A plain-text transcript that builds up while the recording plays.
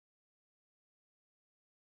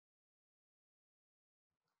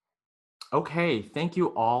Okay, thank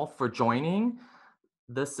you all for joining.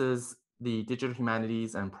 This is the Digital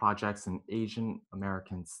Humanities and Projects in Asian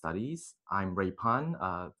American Studies. I'm Ray Pun,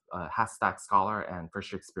 a HASTAC Scholar and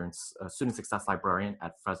first year experience student success librarian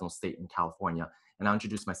at Fresno State in California. And I'll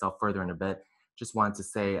introduce myself further in a bit. Just wanted to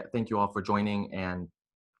say thank you all for joining. And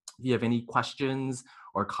if you have any questions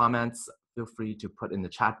or comments, feel free to put in the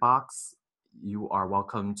chat box. You are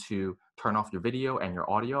welcome to turn off your video and your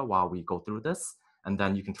audio while we go through this, and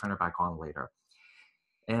then you can turn it back on later.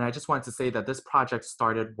 And I just wanted to say that this project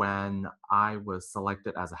started when I was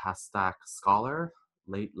selected as a HASTAC Scholar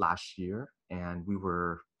late last year, and we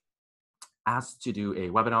were asked to do a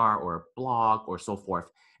webinar or a blog or so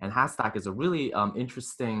forth. And HASTAC is a really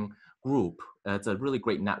interesting group. It's a really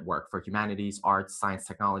great network for humanities, arts, science,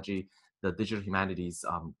 technology, the digital humanities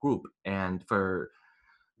group. And for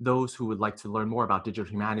those who would like to learn more about digital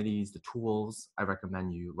humanities, the tools, I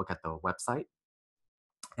recommend you look at the website.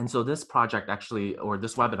 And so this project actually, or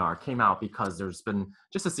this webinar came out because there's been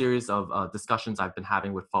just a series of discussions I've been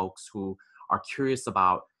having with folks who are curious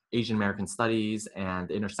about Asian American studies and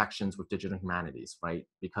the intersections with digital humanities, right?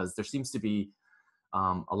 Because there seems to be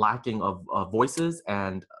a lacking of voices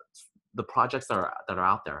and the projects that are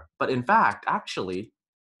out there. But in fact, actually,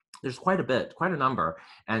 there's quite a number.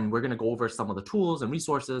 And we're gonna go over some of the tools and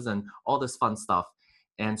resources and all this fun stuff.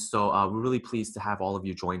 And so we're really pleased to have all of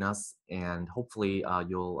you join us, and hopefully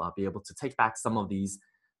you'll be able to take back some of these,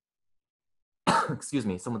 excuse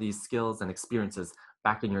me, some of these skills and experiences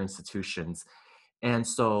back in your institutions. And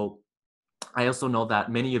so I also know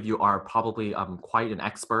that many of you are probably quite an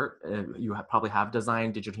expert. You probably have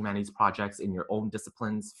designed digital humanities projects in your own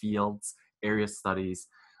disciplines, fields, area studies.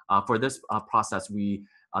 For this process, we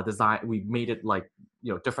made it like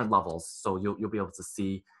different levels, so you'll be able to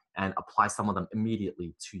see and apply some of them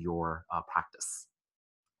immediately to your practice.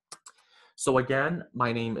 So again,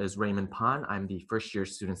 my name is Raymond Pan. I'm the first year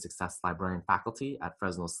student success librarian faculty at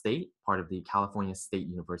Fresno State, part of the California State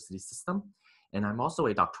University system. And I'm also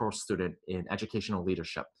a doctoral student in educational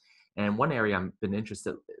leadership. And one area I've been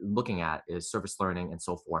interested in looking at is service learning and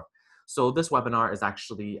so forth. So this webinar is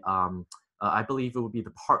actually, I believe it would be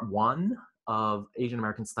the part one of Asian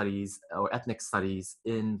American studies or ethnic studies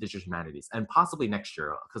in digital humanities, and possibly next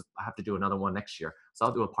year, because I have to do another one next year. So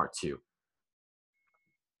I'll do a part two.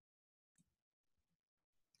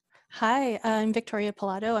 Hi, I'm Victoria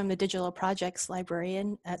Pilato. I'm the Digital Projects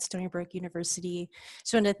Librarian at Stony Brook University.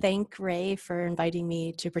 Just want to thank Ray for inviting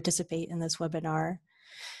me to participate in this webinar.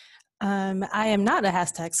 I am not a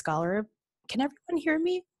HASTAC Scholar. Can everyone hear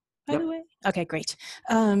me, by the way? Okay, great.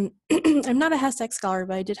 I'm not a HASTAC Scholar,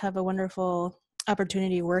 but I did have a wonderful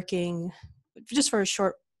opportunity working just for a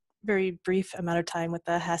short, very brief amount of time with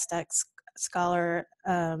the HASTAC Scholar,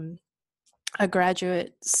 a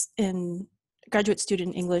graduate student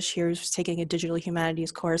in English here who's taking a digital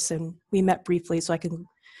humanities course, and we met briefly so I can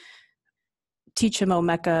teach him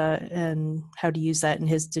Omeka and how to use that in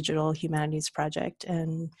his digital humanities project.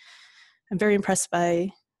 And I'm very impressed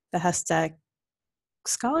by the HASTAC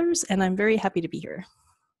Scholars, and I'm very happy to be here.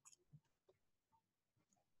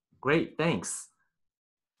 Great, thanks.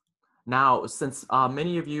 Now, since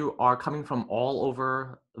many of you are coming from all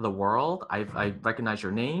over the world, I recognize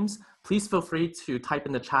your names. Please feel free to type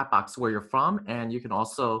in the chat box where you're from, and you can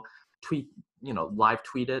also tweet, live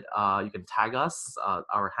tweet it. You can tag us.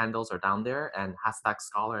 Our handles are down there, and HASTAC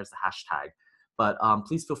Scholar is the hashtag. But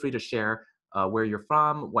please feel free to share where you're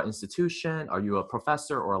from, what institution, are you a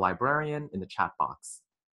professor or a librarian, in the chat box.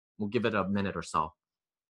 We'll give it a minute or so.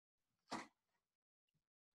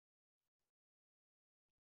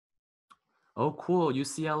 Oh, cool,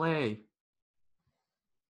 UCLA.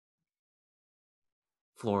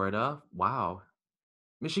 Florida, wow.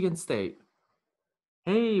 Michigan State.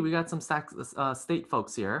 Hey, we got some state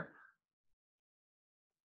folks here.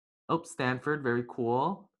 Oh, Stanford, very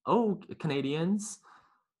cool. Oh, Canadians.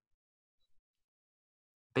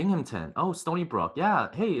 Binghamton. Oh, Stony Brook. Yeah.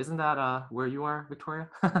 Hey, isn't that where you are, Victoria?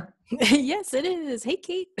 Yes, it is. Hey,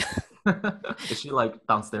 Kate. Is she like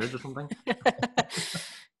downstairs or something?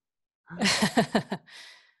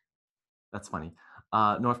 That's funny.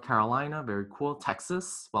 North Carolina, very cool.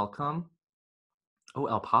 Texas, welcome. Oh,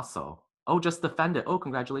 El Paso. Oh, just defended. Oh,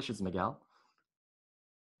 congratulations, Miguel.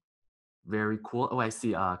 Very cool. Oh, I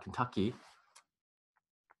see Kentucky.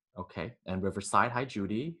 Okay, and Riverside. Hi,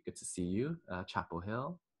 Judy. Good to see you. Chapel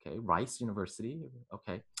Hill. Okay, Rice University.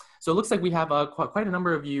 Okay, so it looks like we have quite a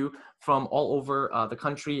number of you from all over the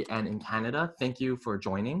country and in Canada. Thank you for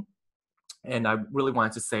joining. And I really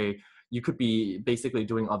wanted to say, you could be basically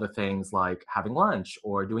doing other things like having lunch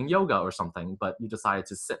or doing yoga or something, but you decided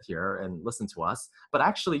to sit here and listen to us. But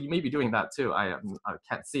actually, you may be doing that too. I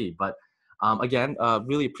can't see, but Again,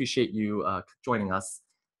 really appreciate you joining us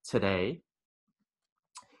today.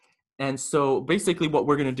 And so basically what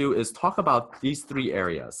we're gonna do is talk about these three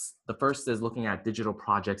areas. The first is looking at digital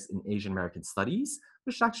projects in Asian American studies,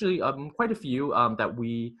 which is actually quite a few that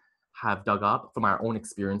we have dug up from our own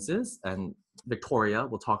experiences. And Victoria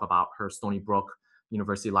will talk about her Stony Brook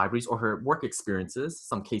University libraries or her work experiences,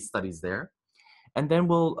 some case studies there. And then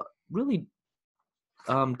we'll really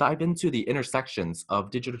dive into the intersections of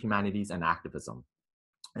digital humanities and activism,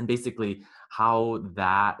 and basically how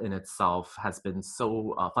that in itself has been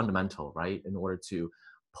so fundamental, right, in order to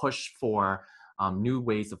push for new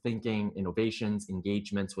ways of thinking, innovations,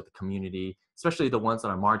 engagements with the community, especially the ones that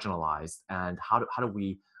are marginalized, and how do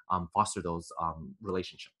we foster those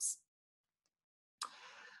relationships.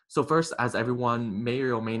 So first, as everyone may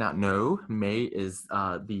or may not know, May is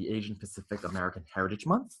the Asian Pacific American Heritage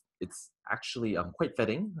Month. It's actually quite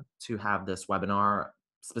fitting to have this webinar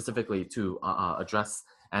specifically to address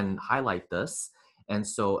and highlight this. And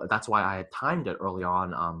so that's why I had timed it early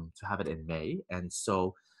on to have it in May. And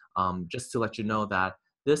so just to let you know that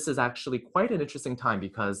this is actually quite an interesting time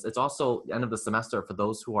because it's also the end of the semester for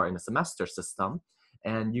those who are in a semester system,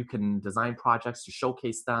 and you can design projects to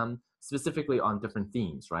showcase them specifically on different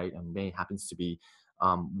themes, right? And May happens to be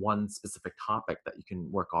one specific topic that you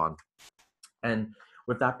can work on. And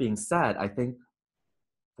with that being said, I think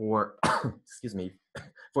for, excuse me,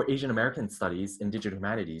 for Asian American studies in digital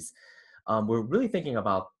humanities, we're really thinking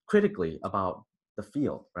about critically about the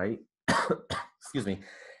field, right? Excuse me,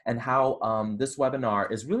 and how this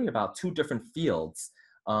webinar is really about two different fields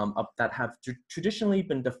that have traditionally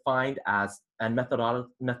been defined as and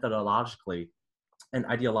methodologically and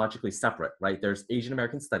ideologically separate, right? There's Asian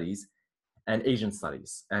American studies and Asian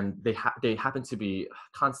studies, and they happen to be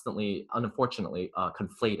constantly, unfortunately,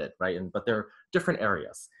 conflated, right? But they're different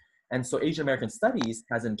areas. And so Asian American studies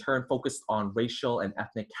has in turn focused on racial and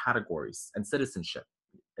ethnic categories and citizenship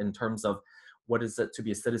in terms of what is it to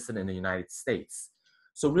be a citizen in the United States.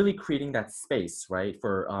 So really creating that space, right,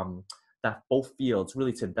 for that both fields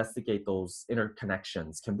really to investigate those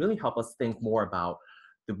interconnections can really help us think more about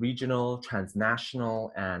the regional,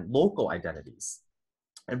 transnational, and local identities,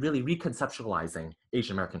 and really reconceptualizing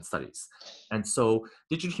Asian American studies. And so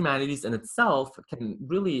digital humanities in itself can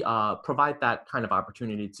really provide that kind of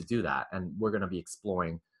opportunity to do that. And we're gonna be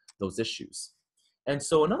exploring those issues. And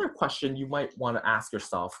so another question you might wanna ask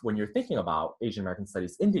yourself when you're thinking about Asian American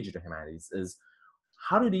studies in digital humanities is,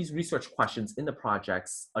 how do these research questions in the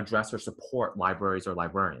projects address or support libraries or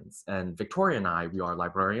librarians? And Victoria and I, we are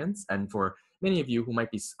librarians. And for many of you who might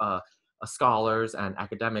be scholars and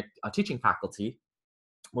academic teaching faculty,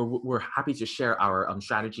 we're happy to share our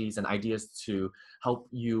strategies and ideas to help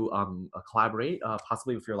you collaborate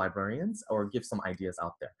possibly with your librarians or give some ideas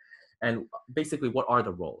out there. And basically, what are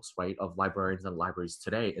the roles, right, of librarians and libraries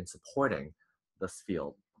today in supporting this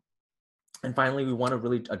field? And finally, we want to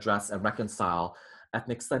really address and reconcile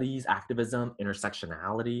ethnic studies, activism,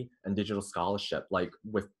 intersectionality, and digital scholarship, like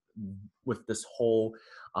with this whole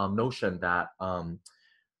notion that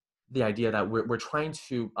the idea that we're trying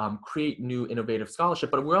to create new innovative scholarship,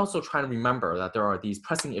 but we're also trying to remember that there are these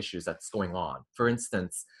pressing issues that's going on. For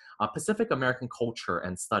instance, Pacific American culture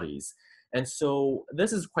and studies. And so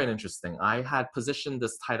this is quite interesting. I had positioned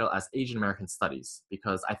this title as Asian American Studies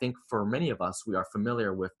because I think for many of us, we are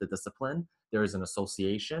familiar with the discipline. There is an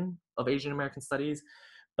association of Asian American studies,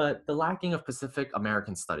 but the lacking of Pacific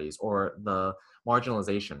American studies or the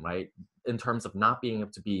marginalization, right, in terms of not being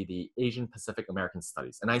able to be the Asian Pacific American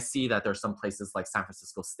studies. And I see that there's some places like San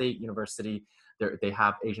Francisco State University, they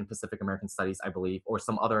have Asian Pacific American studies, I believe, or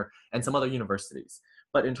some other universities.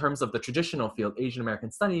 But in terms of the traditional field, Asian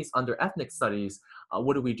American studies, under ethnic studies,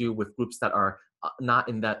 what do we do with groups that are not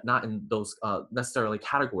in those necessarily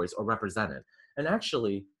categories or represented? And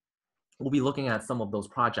actually, we'll be looking at some of those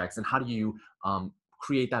projects and how do you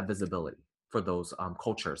create that visibility for those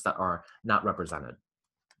cultures that are not represented.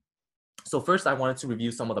 So first, I wanted to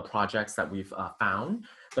review some of the projects that we've found.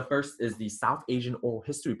 The first is the South Asian Oral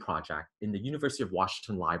History Project in the University of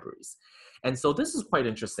Washington Libraries. And so this is quite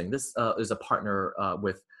interesting. This is a partner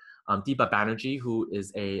with Deepa Banerjee, who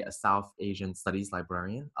is a South Asian Studies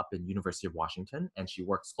librarian up in University of Washington, and she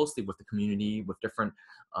works closely with the community, with different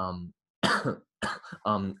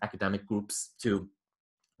academic groups to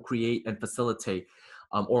create and facilitate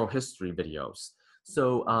oral history videos.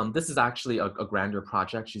 So this is actually a grander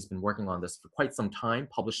project. She's been working on this for quite some time,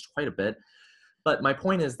 published quite a bit. But my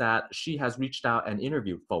point is that she has reached out and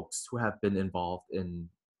interviewed folks who have been involved in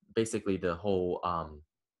basically the whole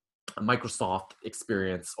Microsoft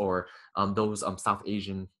experience, or those South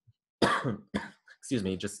Asian, excuse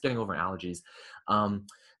me, just getting over allergies,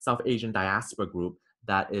 South Asian diaspora group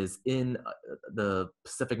that is in the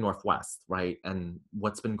Pacific Northwest, right? And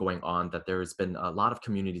what's been going on, that there's been a lot of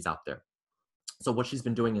communities out there. So what she's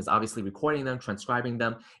been doing is obviously recording them, transcribing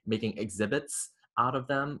them, making exhibits out of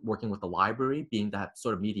them, working with the library, being that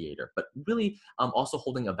sort of mediator, but really also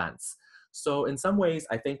holding events. So in some ways,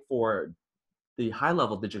 I think for the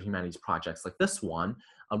high-level digital humanities projects like this one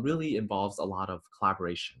really involves a lot of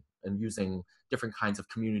collaboration and using different kinds of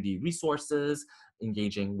community resources,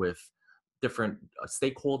 engaging with different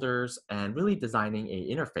stakeholders, and really designing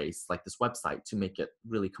an interface like this website to make it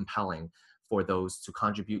really compelling for those to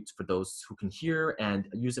contribute, for those who can hear and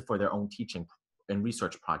use it for their own teaching and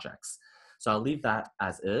research projects. So I'll leave that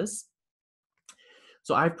as is.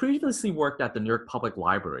 So I've previously worked at the New York Public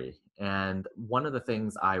Library, and one of the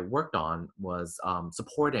things I worked on was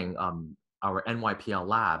supporting our NYPL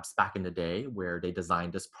labs back in the day, where they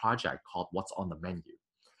designed this project called What's on the Menu.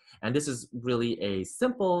 And this is really a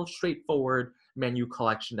simple, straightforward menu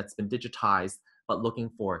collection that's been digitized, but looking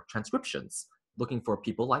for transcriptions, looking for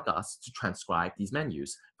people like us to transcribe these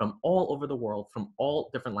menus from all over the world, from all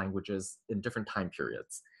different languages in different time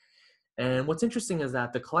periods. And what's interesting is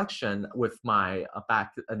that the collection with my,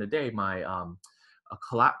 back in the day, my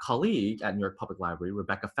colleague at New York Public Library,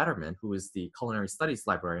 Rebecca Fetterman, who is the culinary studies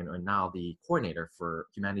librarian and now the coordinator for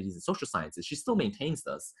humanities and social sciences, she still maintains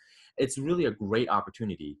this. It's really a great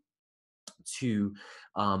opportunity to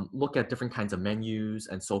look at different kinds of menus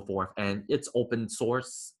and so forth. And it's open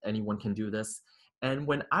source, anyone can do this. And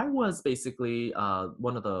when I was basically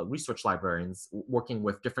one of the research librarians working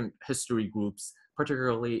with different history groups,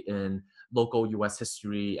 particularly in local US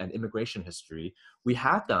history and immigration history, we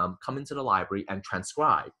had them come into the library and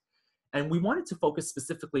transcribe. And we wanted to focus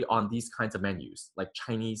specifically on these kinds of menus, like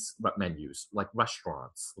Chinese menus, like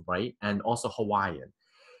restaurants, right? And also Hawaiian.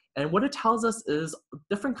 And what it tells us is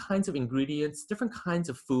different kinds of ingredients, different kinds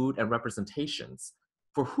of food and representations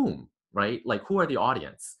for whom, right? Like who are the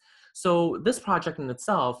audience? So this project in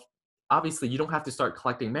itself, obviously you don't have to start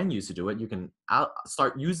collecting menus to do it. You can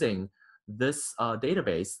start using this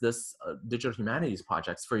database, this digital humanities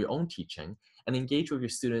projects for your own teaching, and engage with your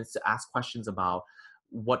students to ask questions about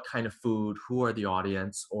what kind of food, who are the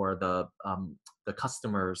audience or the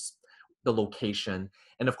customers, the location.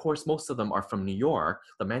 And of course, most of them are from New York,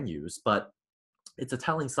 the menus, but it's a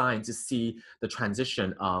telling sign to see the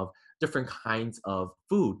transition of different kinds of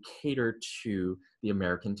food catered to the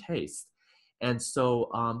American taste. And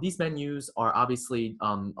so these menus are obviously,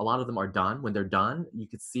 a lot of them are done. When they're done, you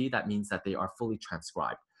could see that means that they are fully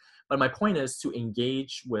transcribed. But my point is to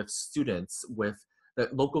engage with students, with the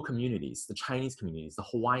local communities, the Chinese communities, the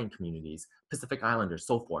Hawaiian communities, Pacific Islanders,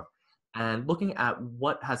 so forth, and looking at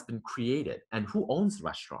what has been created and who owns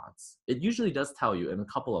restaurants. It usually does tell you in a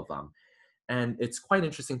couple of them. And it's quite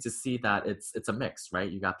interesting to see that it's a mix,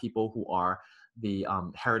 right? You got people who are the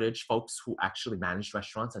heritage folks who actually manage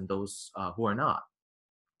restaurants and those who are not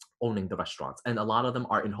owning the restaurants. And a lot of them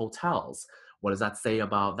are in hotels. What does that say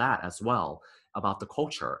about that as well, about the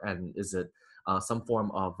culture? And is it some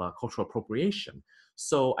form of cultural appropriation?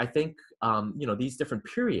 So I think, you know, these different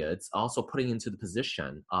periods also putting into the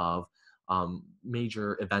position of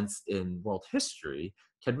major events in world history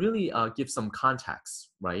can really give some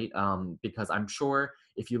context, right? Because I'm sure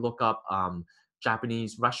if you look up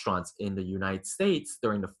Japanese restaurants in the United States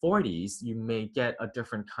during the 40s, you may get a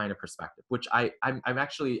different kind of perspective, which I haven't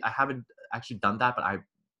actually done that, but I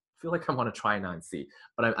feel like I want to try now and see.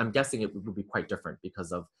 But I'm guessing it would be quite different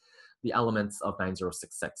because of the elements of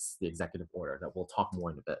 9066, the executive order, that we'll talk more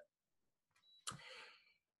in a bit.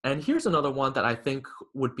 And here's another one that I think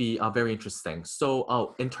would be very interesting.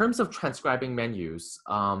 So in terms of transcribing menus,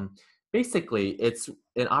 basically it's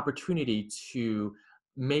an opportunity to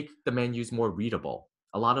make the menus more readable.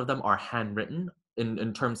 A lot of them are handwritten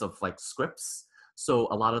in terms of like scripts. So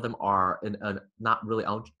a lot of them are not really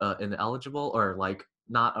ineligible or like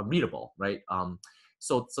not readable, right?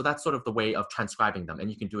 So that's sort of the way of transcribing them, and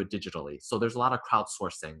you can do it digitally. So there's a lot of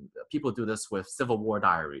crowdsourcing. People do this with Civil War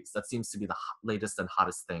diaries. That seems to be the latest and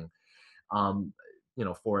hottest thing, you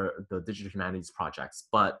know, for the digital humanities projects.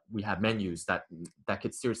 But we have menus that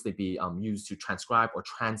could seriously be used to transcribe or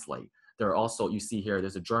translate. There are also, you see here,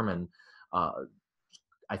 there's a German,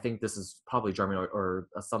 I think this is probably German or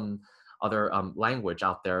some other language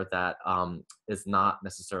out there that is not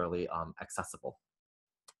necessarily accessible.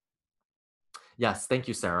 Yes, thank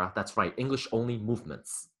you, Sarah. That's right, English only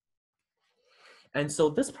movements. And so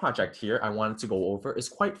this project here I wanted to go over is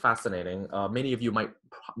quite fascinating. Many of you might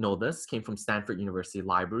know this, came from Stanford University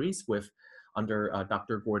Libraries under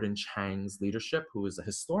Dr. Gordon Chang's leadership, who is a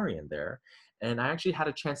historian there. And I actually had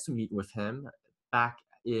a chance to meet with him back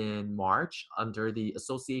in March under the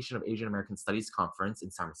Association of Asian American Studies conference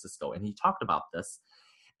in San Francisco, and he talked about this.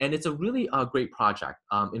 And it's a really great project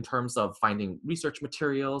in terms of finding research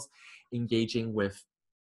materials, engaging with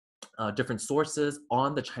different sources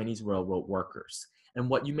on the Chinese railroad workers. And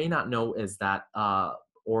what you may not know is that,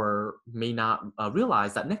 or may not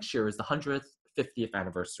realize that next year is the 150th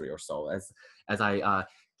anniversary or so, as I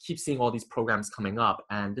keep seeing all these programs coming up.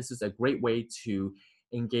 And this is a great way to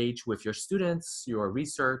engage with your students, your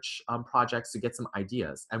research projects to get some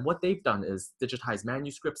ideas. And what they've done is digitize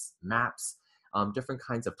manuscripts, maps, different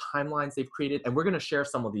kinds of timelines they've created. And we're going to share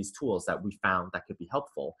some of these tools that we found that could be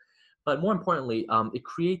helpful. But more importantly, it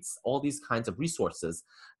creates all these kinds of resources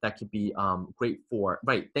that could be great for,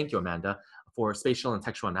 right, thank you, Amanda, for spatial and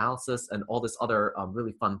textual analysis and all this other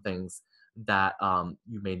really fun things that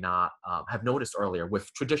you may not have noticed earlier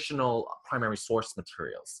with traditional primary source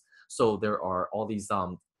materials. So there are all these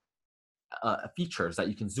features that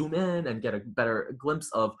you can zoom in and get a better glimpse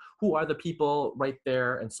of who are the people right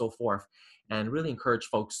there and so forth, and really encourage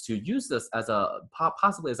folks to use this as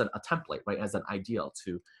possibly as a template, right, as an ideal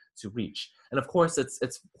to reach. And of course, it's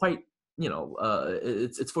quite,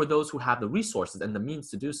 it's for those who have the resources and the means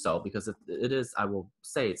to do so, because it is, I will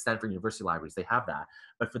say, it's Stanford University Libraries, they have that.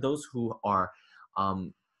 But for those who are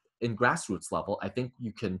in grassroots level, I think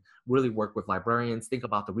you can really work with librarians, think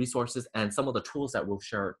about the resources and some of the tools that we'll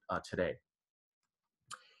share today.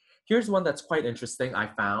 Here's one that's quite interesting I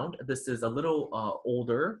found. This is a little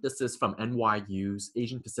older. This is from NYU's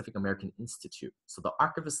Asian Pacific American Institute. So the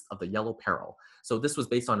Archivist of the Yellow Peril. So this was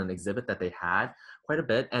based on an exhibit that they had quite a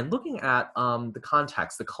bit. And looking at the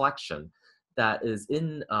context, the collection that is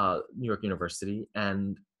in New York University,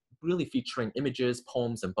 and really featuring images,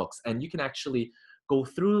 poems, and books. And you can actually go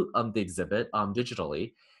through the exhibit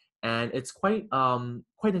digitally. And it's quite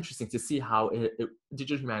interesting to see how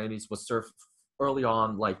digital humanities was served early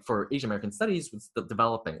on, like for Asian American studies, was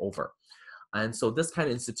developing over. And so this kind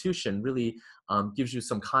of institution really gives you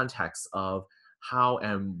some context of how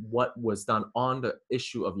and what was done on the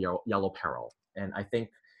issue of yellow peril. And I think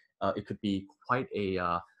it could be quite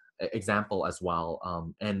a example as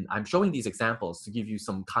well. And I'm showing these examples to give you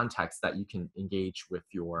some context that you can engage with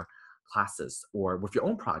your classes or with your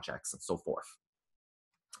own projects and so forth.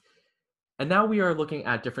 And now we are looking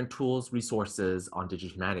at different tools, resources on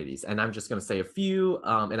digital humanities. And I'm just going to say a few,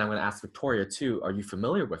 and I'm going to ask Victoria too, are you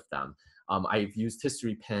familiar with them? I've used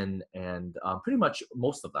History Pin and pretty much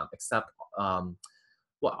most of them, except, well,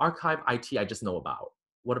 Archive IT I just know about.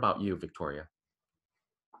 What about you, Victoria?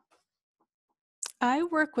 I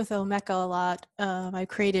work with Omeka a lot. I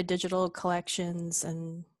created digital collections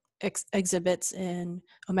and exhibits in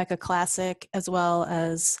Omeka Classic, as well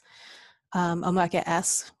as Omeka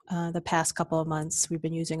S. The past couple of months, we've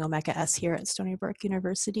been using Omeka S here at Stony Brook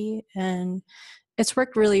University, and it's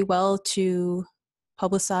worked really well to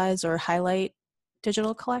publicize or highlight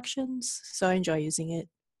digital collections, so I enjoy using it.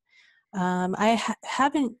 I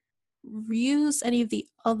haven't used any of the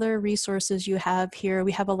other resources you have here.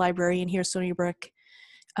 We have a librarian here, Stony Brook,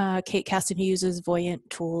 Kate Caston, who uses Voyant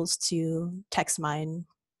tools to text mine.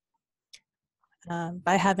 But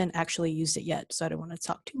I haven't actually used it yet, so I don't want to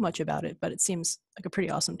talk too much about it, but it seems like a pretty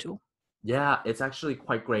awesome tool. Yeah, it's actually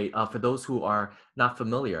quite great for those who are not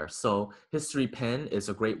familiar. So History Pin is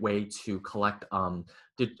a great way to collect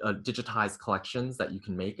digitized collections that you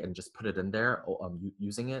can make and just put it in there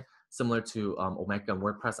using it. Similar to Omeka and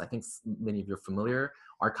WordPress, I think many of you are familiar.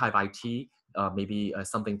 Archive IT, maybe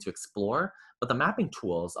something to explore. But the mapping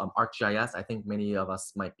tools, ArcGIS, I think many of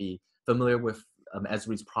us might be familiar with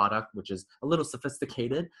Esri's product, which is a little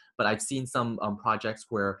sophisticated, but I've seen some projects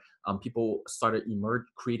where people started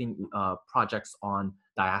creating projects on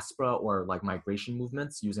diaspora or like migration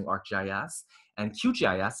movements using ArcGIS. And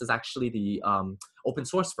QGIS is actually the open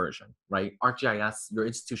source version, right? ArcGIS, your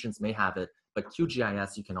institutions may have it, but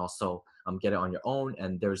QGIS, you can also get it on your own.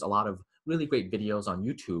 And there's a lot of really great videos on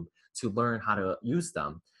YouTube to learn how to use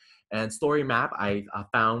them. And Story Map, I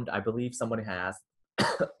found, I believe somebody has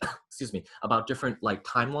excuse me, about different like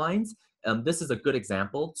timelines. This is a good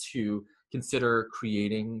example to consider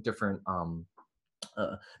creating different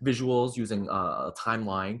visuals using a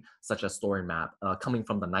timeline such as Story Map coming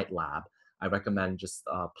from the Night Lab. I recommend just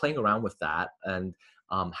playing around with that and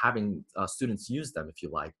having students use them if you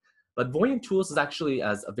like. But Voyant Tools is actually,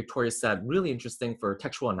 as Victoria said, really interesting for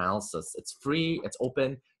textual analysis. It's free, it's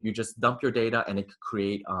open, you just dump your data and it could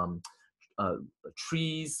create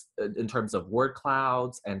trees in terms of word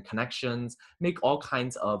clouds and connections, make all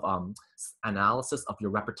kinds of analysis of your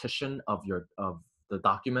repetition of the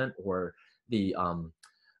document or the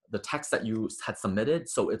the text that you had submitted.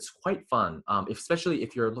 So it's quite fun, especially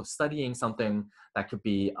if you're studying something that could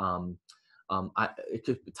be, it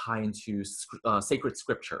could tie into sacred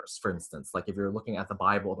scriptures, for instance. Like if you're looking at the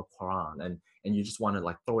Bible, the Quran, and you just want to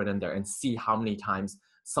like throw it in there and see how many times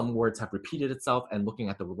some words have repeated itself and looking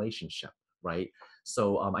at the relationship, right?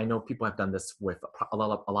 So I know people have done this with a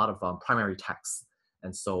lot of primary texts.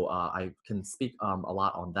 And so I can speak a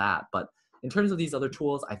lot on that. But in terms of these other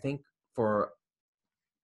tools, I think for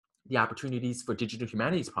the opportunities for digital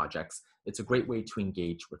humanities projects, it's a great way to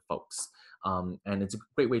engage with folks. And it's a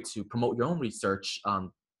great way to promote your own research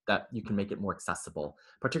that you can make it more accessible,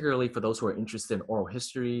 particularly for those who are interested in oral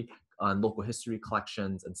history, local history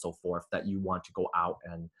collections, and so forth, that you want to go out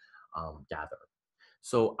and gather.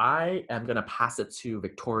 So I am gonna pass it to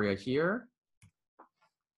Victoria here.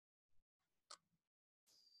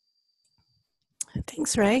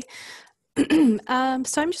 Thanks, Ray. So I'm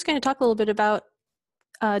just going to talk a little bit about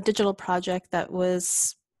a digital project that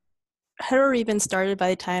had already been started by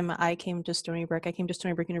the time I came to Stony Brook. I came to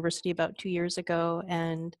Stony Brook University about 2 years ago,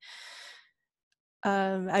 and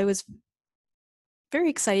I was very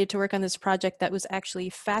excited to work on this project that was actually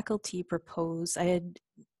faculty proposed. I had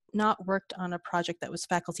not worked on a project that was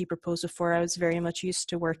faculty proposed before. I was very much used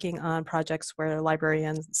to working on projects where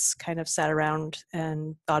librarians kind of sat around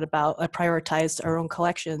and thought about, prioritized our own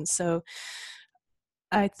collections. So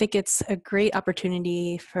I think it's a great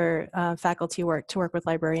opportunity for faculty to work with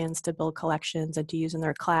librarians to build collections and to use in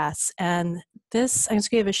their class. And this, I'm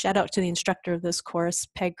just going to give a shout out to the instructor of this course,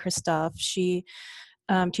 Peg Christoph. She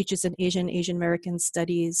teaches an Asian American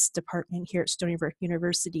Studies department here at Stony Brook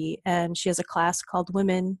University. And she has a class called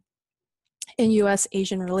Women in U.S.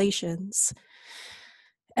 Asian Relations.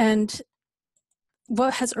 And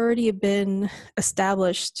what has already been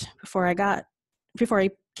established before I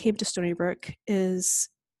came to Stony Brook is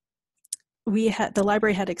the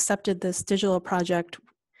library had accepted this digital project.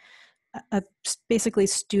 Basically,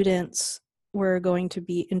 students were going to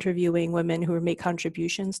be interviewing women who would make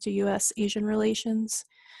contributions to U.S. Asian relations,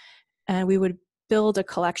 and we would build a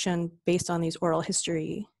collection based on these oral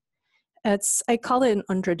history. I call it an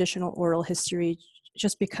untraditional oral history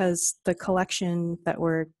just because the collection that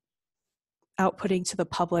we're outputting to the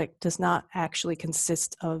public does not actually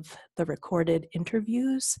consist of the recorded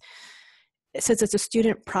interviews. Since it's a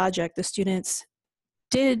student project, the students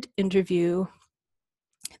did interview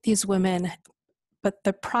these women, but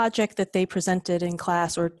the project that they presented in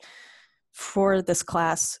class or for this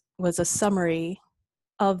class was a summary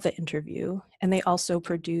of the interview, and they also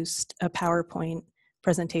produced a PowerPoint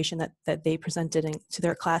presentation that they presented to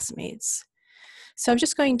their classmates. So I'm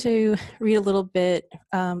just going to read a little bit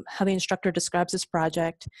how the instructor describes this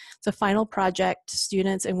project. It's a final project.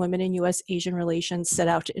 Students and women in U.S. Asian relations set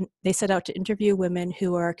out to interview women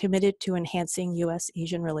who are committed to enhancing U.S.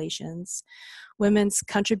 Asian relations. Women's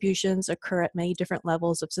contributions occur at many different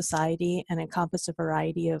levels of society and encompass a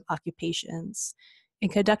variety of occupations. In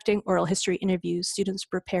conducting oral history interviews, students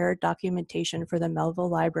prepare documentation for the Melville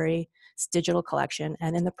Library's digital collection,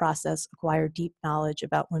 and in the process acquire deep knowledge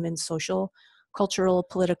about women's social, cultural,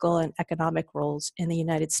 political, and economic roles in the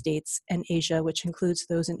United States and Asia, which includes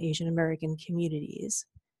those in Asian American communities.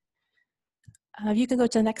 You can go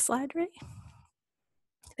to the next slide, Ray.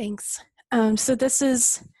 Thanks. So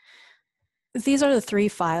these are the 3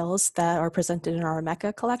 files that are presented in our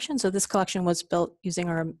Omeka collection. So this collection was built using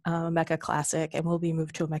our Omeka Classic and will be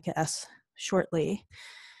moved to Omeka S shortly.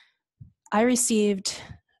 I received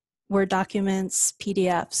Word documents,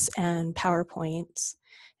 PDFs, and PowerPoints,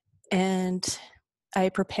 and I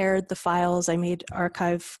prepared the files. I made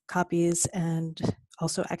archive copies and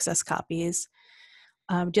also access copies.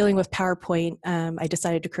 Dealing with PowerPoint, I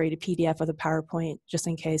decided to create a PDF of the PowerPoint just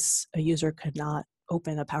in case a user could not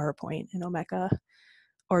open a PowerPoint in Omeka,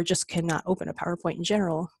 or just cannot open a PowerPoint in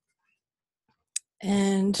general.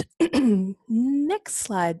 And next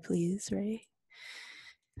slide, please, Ray.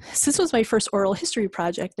 So this was my first oral history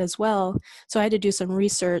project as well, so I had to do some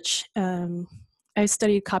research. I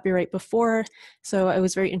studied copyright before, so it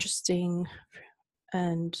was very interesting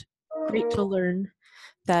and great to learn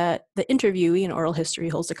that the interviewee in oral history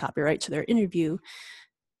holds the copyright to their interview.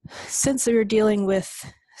 Since we were dealing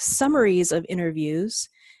with summaries of interviews,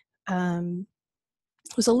 it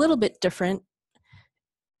was a little bit different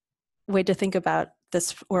way to think about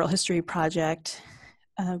this oral history project.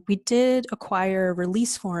 We did acquire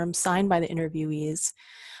release forms signed by the interviewees,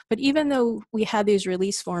 but even though we had these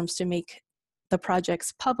release forms to make the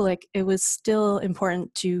projects public, it was still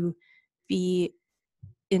important to be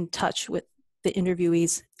in touch with the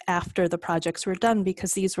interviewees after the projects were done,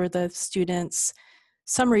 because these were the students'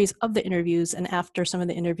 summaries of the interviews, and after some of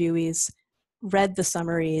the interviewees read the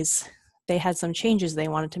summaries, they had some changes they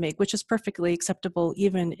wanted to make, which is perfectly acceptable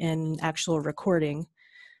even in actual recording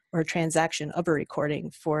or transaction of a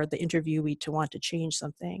recording for the interviewee to want to change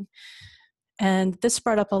something. And this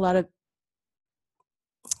brought up a lot of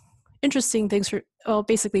interesting things for, well,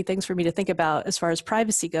 basically things for me to think about as far as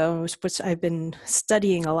privacy goes, which I've been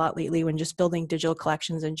studying a lot lately when just building digital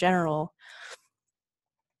collections in general.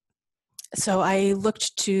 So I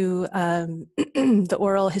looked to the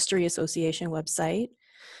Oral History Association website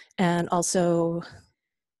and also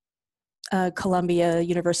Columbia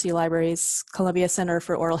University Libraries, Columbia Center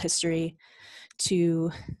for Oral History,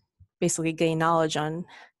 to basically gain knowledge on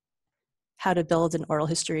how to build an oral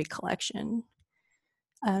history collection.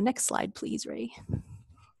 Next slide, please, Ray.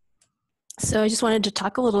 So I just wanted to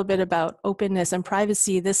talk a little bit about openness and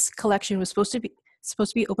privacy. This collection was supposed to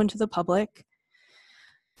be open to the public.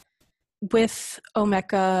 With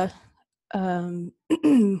Omeka,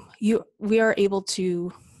 we are able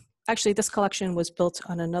to, actually this collection was built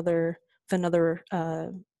on another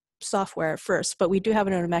software at first, but we do have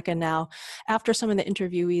it on Omeka now. After some of the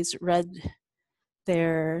interviewees read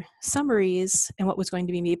their summaries and what was going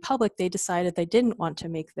to be made public, they decided they didn't want to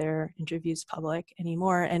make their interviews public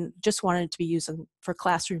anymore and just wanted it to be used for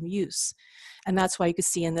classroom use. And that's why you can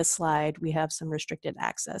see in this slide, we have some restricted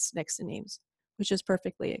access next to names, which is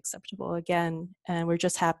perfectly acceptable again. And we're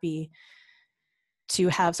just happy to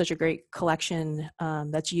have such a great collection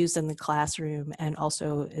that's used in the classroom and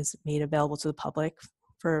also is made available to the public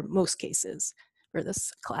for most cases for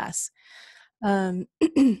this class.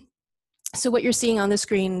 So what you're seeing on the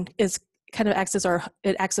screen is kind of acts as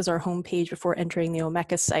our home page before entering the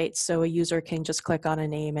Omeka site. So a user can just click on a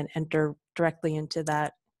name and enter directly into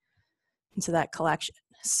that collection.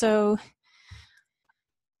 So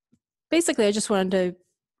basically, I just wanted to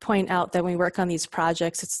point out that when we work on these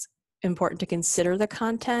projects, it's important to consider the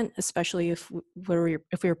content, especially if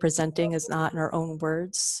we're presenting as not in our own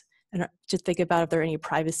words, and to think about if there are any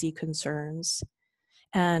privacy concerns.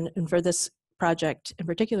 And for this project in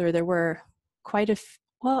particular, there were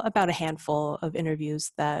about a handful of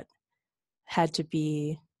interviews that had to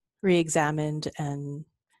be re-examined and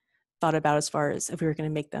thought about as far as if we were going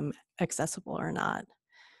to make them accessible or not.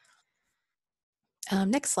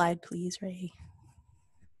 Next slide, please, Ray.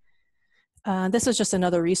 This is just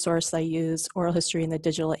another resource I use, Oral History in the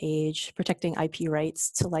Digital Age, Protecting IP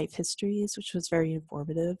Rights to Life Histories, which was very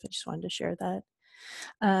informative. I just wanted to share that.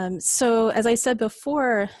 So as I said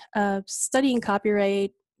before, studying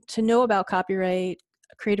copyright, to know about copyright,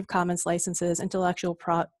 Creative Commons licenses, intellectual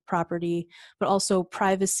property, but also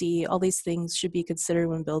privacy, all these things should be considered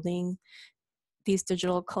when building these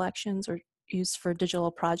digital collections or used for a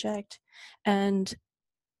digital project. And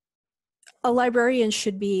a librarian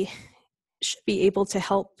should be able to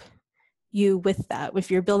help you with that.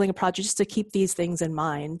 If you're building a project, just to keep these things in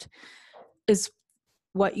mind. Is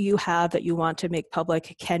what you have that you want to make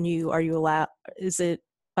public, are you allowed, is it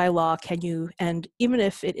by law, can you, and even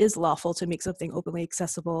if it is lawful to make something openly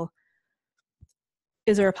accessible,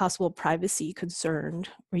 is there a possible privacy concern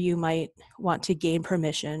where you might want to gain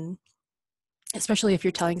permission, especially if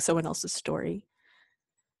you're telling someone else's story?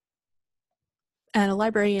 And a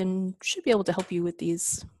librarian should be able to help you with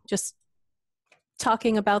these, just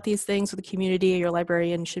talking about these things with the community. Your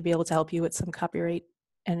librarian should be able to help you with some copyright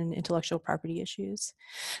and intellectual property issues.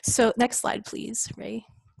 So next slide, please, Ray.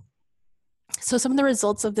 So some of the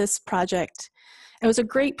results of this project, it was a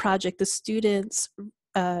great project. The students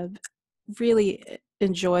really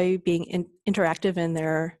enjoy being interactive in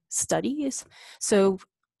their studies. So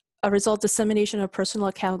a result, dissemination of personal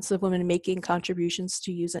accounts of women making contributions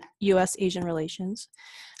to U.S.-Asian relations,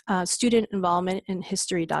 student involvement in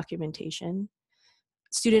history documentation,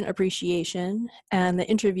 student appreciation, and the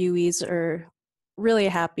interviewees are really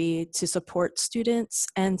happy to support students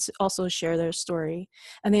and to also share their story.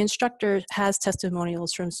 And the instructor has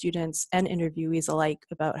testimonials from students and interviewees alike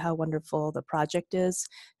about how wonderful the project is.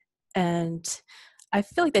 And I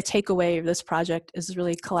feel like the takeaway of this project is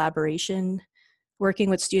really collaboration, working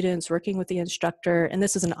with students, working with the instructor. And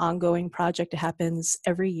this is an ongoing project. It happens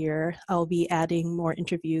every year. I'll be adding more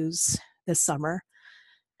interviews this summer.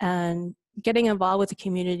 And getting involved with the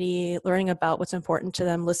community, learning about what's important to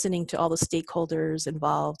them, listening to all the stakeholders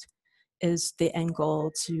involved is the end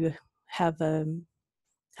goal, to have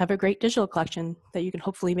a great digital collection that you can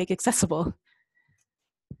hopefully make accessible.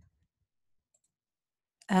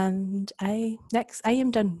 And I am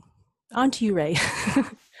done. On to you, Ray.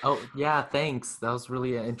 Oh, yeah, thanks. That was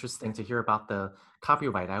really interesting to hear about the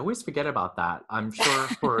copyright. I always forget about that. I'm sure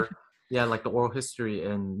for, yeah, like the oral history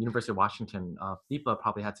in University of Washington, FIPA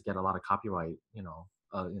probably had to get a lot of copyright,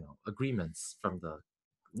 agreements from the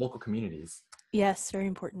local communities. Yes, very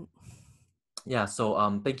important. Yeah,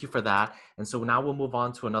 so thank you for that. And so now we'll move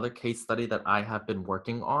on to another case study that I have been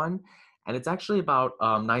working on. And it's actually about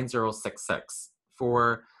 9066.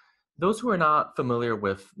 For those who are not familiar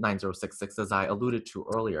with 9066, as I alluded to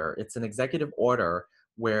earlier, it's an executive order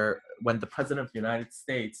where when the President of the United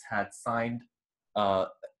States had signed a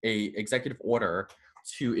executive order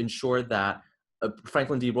to ensure that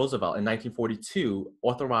Franklin D. Roosevelt in 1942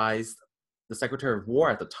 authorized the Secretary of War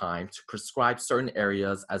at the time to prescribe certain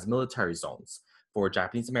areas as military zones for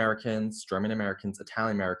Japanese Americans, German Americans,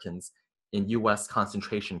 Italian Americans in US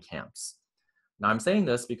concentration camps. Now, I'm saying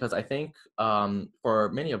this because I think for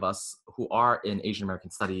many of us who are in Asian American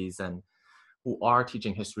studies and who are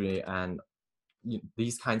teaching history and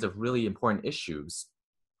these kinds of really important issues,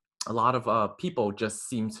 a lot of people just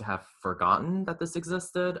seem to have forgotten that this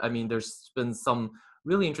existed. I mean, there's been some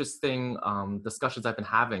really interesting discussions I've been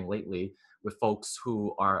having lately with folks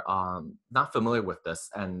who are not familiar with this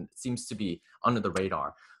and it seems to be under the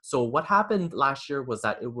radar. So what happened last year was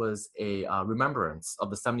that it was a remembrance of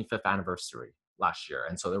the 75th anniversary last year.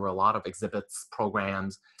 And so there were a lot of exhibits,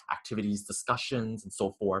 programs, activities, discussions, and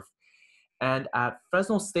so forth. And at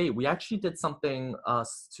Fresno State, we actually did something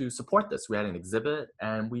to support this. We had an exhibit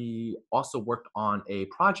and we also worked on a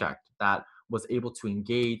project that was able to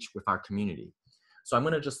engage with our community. So I'm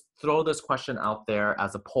gonna just throw this question out there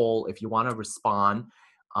as a poll if you wanna respond.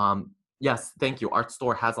 Yes, thank you. Art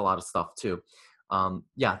Store has a lot of stuff too.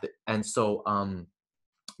 And so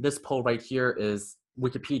this poll right here is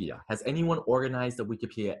Wikipedia. Has anyone organized a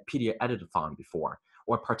Wikipedia edit-a-thon before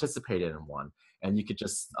or participated in one? And you could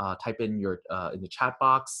just type in in the chat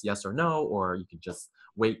box, yes or no, or you could just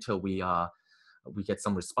wait till we get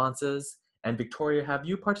some responses. And Victoria, have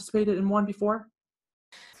you participated in one before?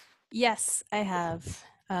 Yes, I have.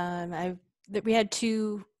 We had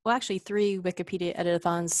three Wikipedia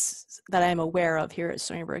editathons that I'm aware of here at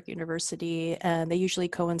Stony Brook University, and they usually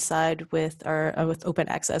coincide with our with Open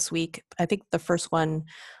Access Week. I think the first one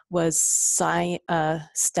was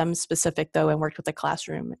STEM specific though, and worked with the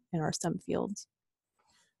classroom in our STEM fields.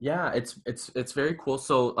 Yeah, it's very cool.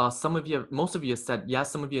 So most of you have said yes,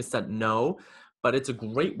 some of you have said no, but it's a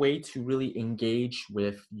great way to really engage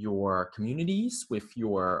with your communities, with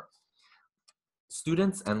your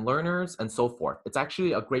students and learners and so forth. It's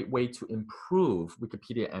actually a great way to improve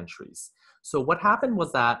Wikipedia entries. So what happened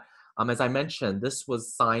was that, as I mentioned, this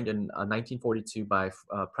was signed in 1942 by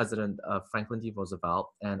President Franklin D.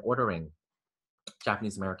 Roosevelt and ordering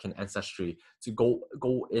Japanese American ancestry to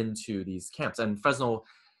go into these camps. And Fresno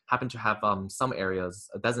happened to have some areas,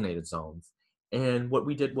 designated zones. And what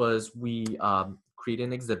we did was we created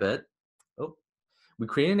an exhibit. Oh, we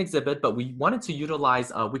created an exhibit, but we wanted to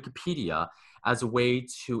utilize Wikipedia as a way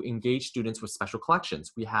to engage students with special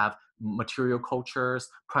collections. We have material cultures,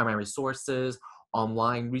 primary sources,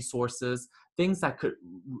 online resources, things that could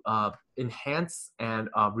enhance and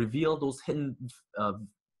reveal those hidden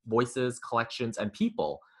voices, collections, and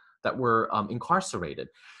people that were incarcerated.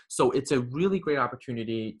 So it's a really great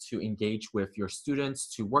opportunity to engage with your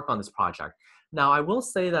students to work on this project. Now, I will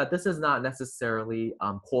say that this is not necessarily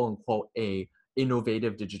quote unquote a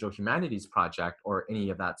innovative digital humanities project or any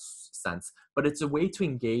of that sense, but it's a way to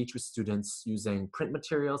engage with students using print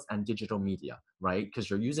materials and digital media, right? Because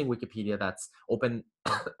you're using Wikipedia that's open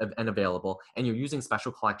and available, and you're using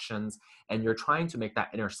special collections, and you're trying to make that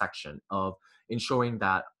intersection of ensuring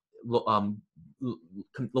that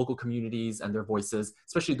local communities and their voices,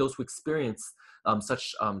 especially those who experience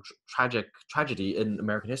such tragedy in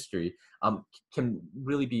American history, can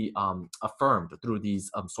really be affirmed through these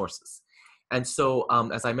sources. And so,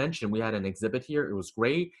 as I mentioned, we had an exhibit here. It was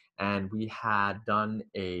great. And we had done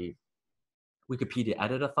a Wikipedia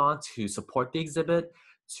edit-a-thon to support the exhibit,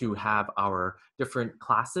 to have our different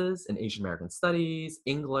classes in Asian American Studies,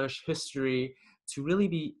 English, history, to really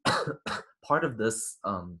be part of this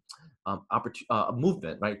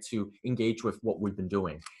movement, right, to engage with what we've been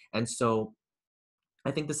doing. And so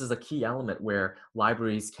I think this is a key element where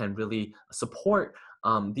libraries can really support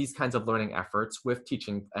these kinds of learning efforts with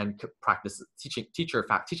teaching and practice,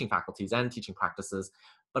 teaching faculties and teaching practices,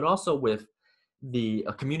 but also with the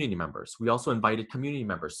community members. We also invited community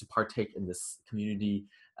members to partake in this community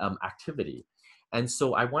activity. And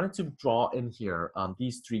so I wanted to draw in here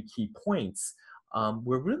these three key points.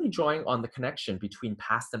 We're really drawing on the connection between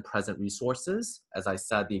past and present resources. As I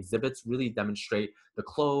said, the exhibits really demonstrate the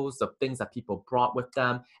clothes, the things that people brought with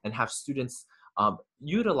them, and have students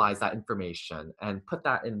utilize that information and put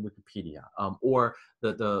that in Wikipedia or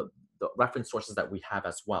the reference sources that we have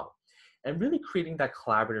as well. And really creating that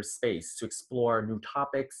collaborative space to explore new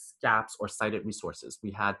topics, gaps, or cited resources.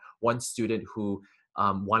 We had one student who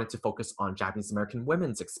wanted to focus on Japanese American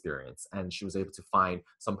women's experience, and she was able to find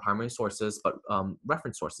some primary sources, but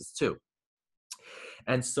reference sources too.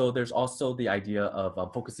 And so there's also the idea of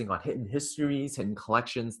focusing on hidden histories, hidden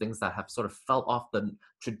collections, things that have sort of fell off the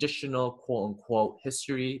traditional quote unquote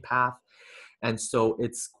history path. And so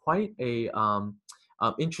it's quite a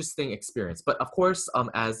interesting experience. But of course,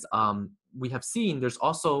 as we have seen, there's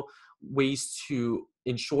also ways to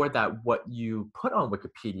ensure that what you put on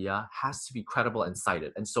Wikipedia has to be credible and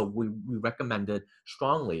cited. And so we recommended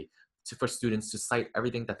strongly for students to cite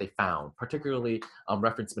everything that they found, particularly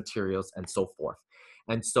reference materials and so forth.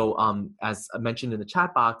 And so, as I mentioned in the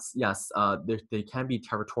chat box, yes, they can be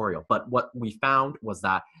territorial. But what we found was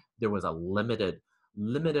that there was a limited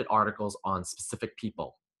articles on specific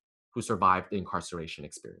people who survived the incarceration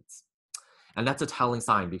experience. And that's a telling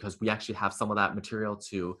sign, because we actually have some of that material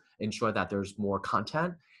to ensure that there's more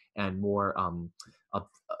content and more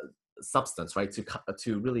substance, right,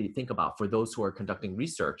 to really think about for those who are conducting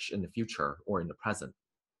research in the future or in the present.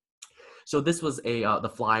 So this was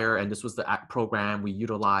the flyer, and this was the program. We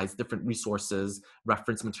utilized different resources,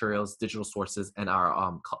 reference materials, digital sources, and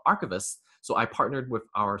our archivists. So I partnered with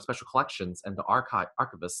our special collections and the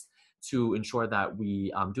archivists to ensure that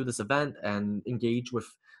we do this event and engage with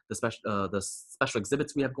the special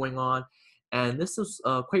exhibits we have going on. And this was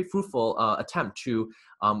a quite fruitful attempt to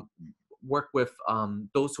work with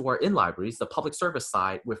those who are in libraries, the public service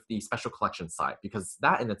side with the special collection side, because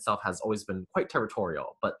that in itself has always been quite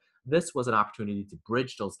territorial. But this was an opportunity to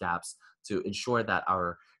bridge those gaps to ensure that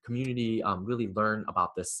our community really learn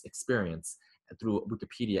about this experience through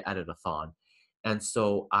Wikipedia Edit-a-thon. And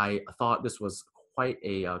so I thought this was quite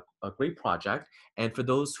a great project. And for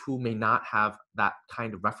those who may not have that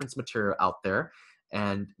kind of reference material out there,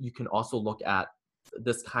 and you can also look at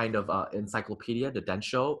this kind of encyclopedia, the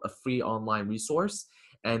Densho, a free online resource,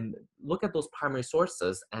 and look at those primary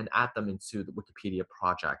sources and add them into the Wikipedia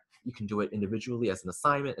project. You can do it individually as an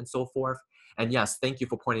assignment and so forth. And yes, thank you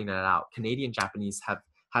for pointing that out. Canadian Japanese have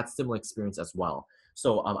had similar experience as well.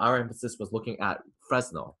 So our emphasis was looking at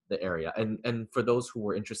Fresno, the area. And for those who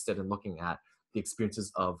were interested in looking at the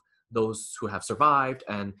experiences of those who have survived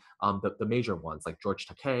and the major ones like George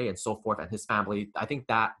Takei and so forth and his family, I think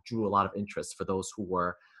that drew a lot of interest for those who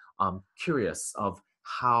were curious of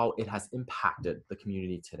how it has impacted the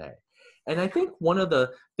community today. And I think one of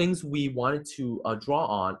the things we wanted to draw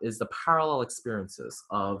on is the parallel experiences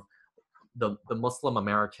of the Muslim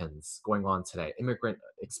Americans going on today, immigrant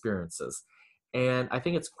experiences. And I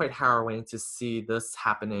think it's quite harrowing to see this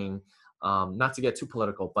happening, not to get too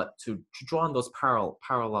political, but to draw on those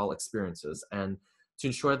parallel experiences and to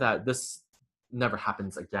ensure that this never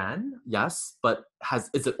happens again, yes, but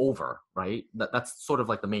is it over, right? That's sort of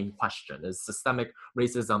like the main question. Is systemic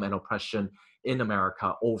racism and oppression in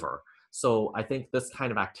America over? So I think this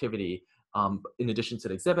kind of activity, in addition to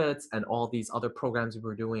the exhibits and all these other programs we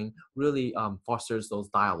were doing, really fosters those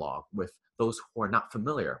dialogue with those who are not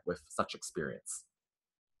familiar with such experience.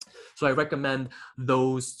 So I recommend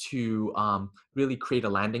those to really create a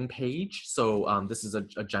landing page. So this is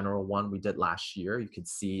a general one we did last year. You could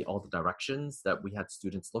see all the directions that we had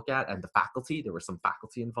students look at and the faculty. There were some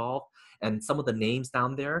faculty involved and some of the names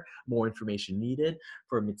down there, more information needed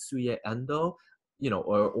for Mitsuye Endo, you know,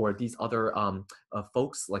 or these other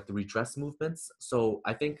folks like the redress movements. So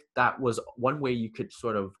I think that was one way you could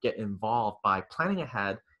sort of get involved by planning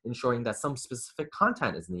ahead, ensuring that some specific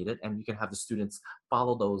content is needed, and you can have the students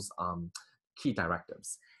follow those key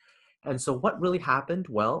directives. And so what really happened?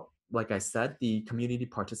 Well, like I said, the community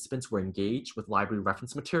participants were engaged with library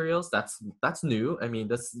reference materials. That's new. I mean,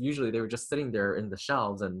 usually they were just sitting there in the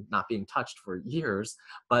shelves and not being touched for years,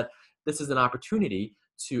 but this is an opportunity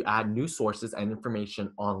to add new sources and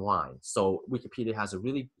information online. So Wikipedia has a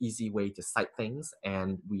really easy way to cite things,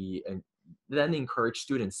 and we then encourage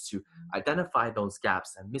students to identify those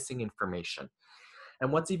gaps and missing information.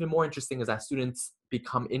 And what's even more interesting is that students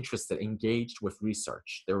become interested, engaged with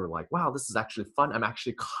research. They were like, wow, this is actually fun. I'm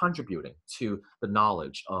actually contributing to the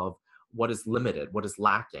knowledge of what is limited, what is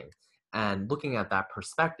lacking. And looking at that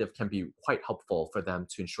perspective can be quite helpful for them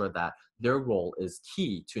to ensure that their role is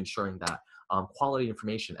key to ensuring that quality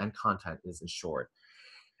information and content is ensured.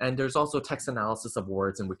 And there's also text analysis of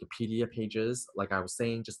words in Wikipedia pages. Like I was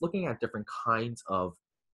saying, just looking at different kinds of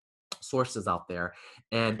sources out there.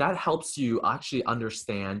 And that helps you actually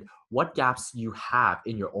understand what gaps you have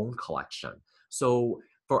in your own collection. So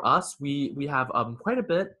for us, we have quite a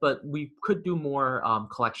bit, but we could do more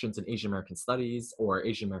collections in Asian American studies or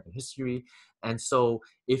Asian American history. And so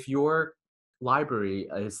if your library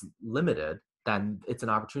is limited, then it's an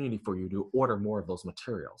opportunity for you to order more of those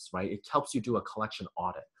materials, right? It helps you do a collection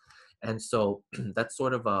audit. And so that's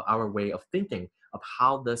sort of our way of thinking of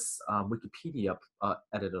how this Wikipedia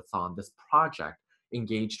editathon, this project,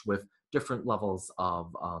 engaged with different levels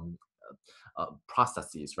of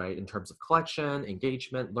processes, right, in terms of collection,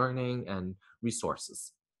 engagement, learning, and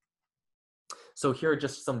resources. So here are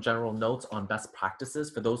just some general notes on best practices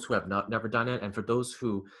for those who have never done it. And for those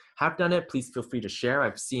who have done it, please feel free to share.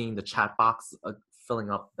 I've seen the chat box filling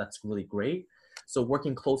up. That's really great. So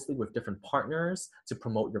working closely with different partners to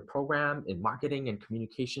promote your program in marketing and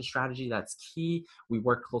communication strategy, that's key. We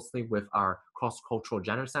work closely with our cross-cultural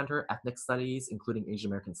gender center, ethnic studies, including Asian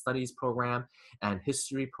American studies program and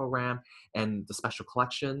history program and the special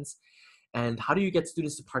collections. And how do you get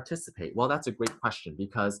students to participate? Well, that's a great question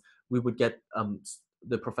because we would get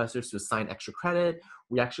the professors to assign extra credit.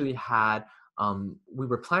 We actually had, we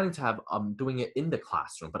were planning to have doing it in the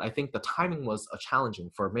classroom, but I think the timing was challenging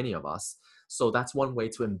for many of us. So that's one way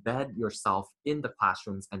to embed yourself in the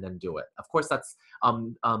classrooms and then do it. Of course, that's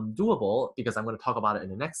doable because I'm going to talk about it in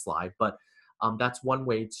the next slide, but that's one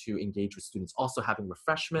way to engage with students. Also having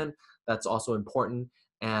refreshment, that's also important.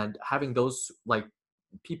 And having those like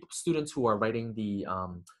students who are writing the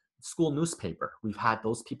school newspaper. We've had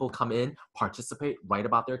those people come in, participate, write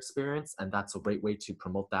about their experience, and that's a great way to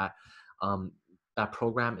promote that that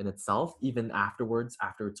program in itself, even afterwards,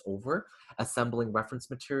 after it's over. Assembling reference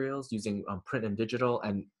materials using print and digital,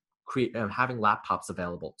 and having laptops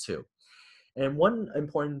available too. And one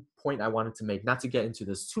important point I wanted to make, not to get into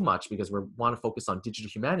this too much because we want to focus on digital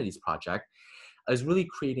humanities project, is really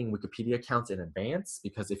creating Wikipedia accounts in advance,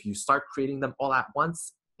 because if you start creating them all at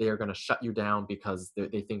once, they are going to shut you down because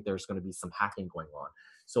they think there's going to be some hacking going on.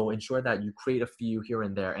 So ensure that you create a few here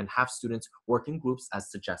and there and have students work in groups as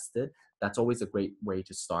suggested. That's always a great way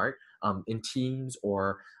to start in teams,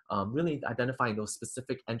 or really identifying those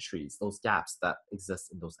specific entries, those gaps that exist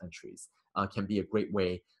in those entries can be a great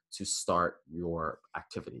way to start your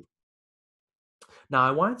activity. Now,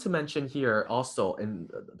 I wanted to mention here also in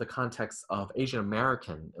the context of Asian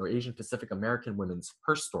American or Asian Pacific American women's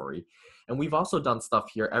Her Story. And we've also done stuff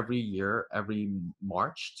here every year, every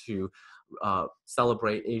March to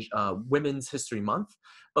celebrate Women's History Month.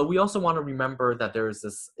 But we also want to remember that there is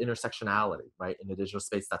this intersectionality, right, in the digital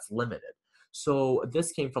space that's limited. So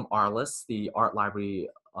this came from ARLIS, the Art Library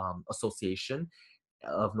Association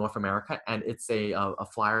of North America, and it's a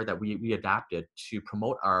flyer that we adapted to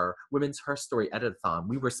promote our Women's Her Story Editathon.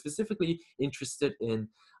 We were specifically interested in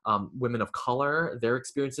women of color, their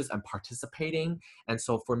experiences, and participating. And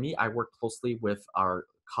so for me, I worked closely with our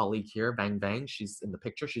colleague here, Bang Bang. She's in the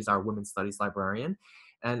picture. She's our Women's Studies librarian,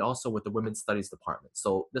 and also with the Women's Studies department.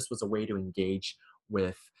 So this was a way to engage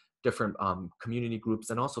with different community groups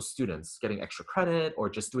and also students getting extra credit or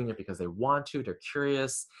just doing it because they want to, they're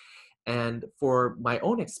curious. And for my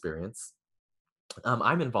own experience,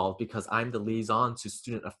 I'm involved because I'm the liaison to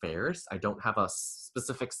student affairs. I don't have a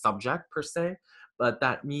specific subject per se, but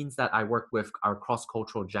that means that I work with our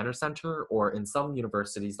cross-cultural gender center, or in some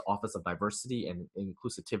universities, the Office of Diversity and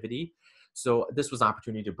Inclusivity. So this was an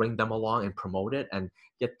opportunity to bring them along and promote it and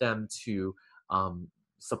get them to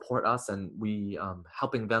support us, and we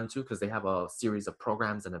helping them too, because they have a series of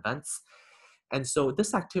programs and events. And so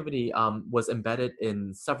this activity was embedded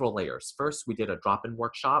in several layers. First, we did a drop-in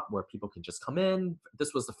workshop where people can just come in.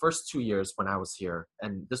 This was the first 2 years when I was here,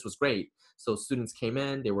 and this was great. So students came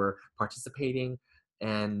in, they were participating,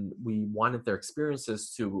 and we wanted their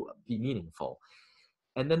experiences to be meaningful.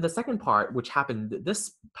 And then the second part, which happened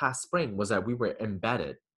this past spring, was that we were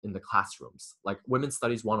embedded in the classrooms, like Women's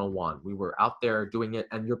Studies 101. We were out there doing it,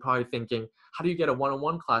 and you're probably thinking, how do you get a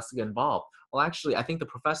one-on-one class to get involved? Well, actually, I think the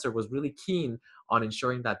professor was really keen on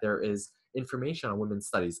ensuring that there is information on women's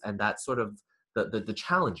studies and that sort of the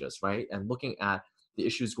challenges, right? And looking at the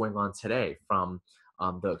issues going on today, from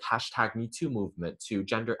the hashtag #MeToo movement to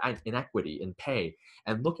gender inequity in pay,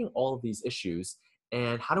 and looking at all of these issues.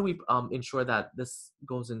 And how do we ensure that this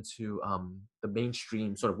goes into the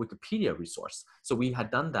mainstream sort of Wikipedia resource? So we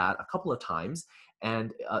had done that a couple of times,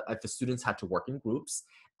 and the students had to work in groups.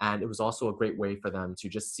 And it was also a great way for them to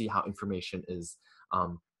just see how information is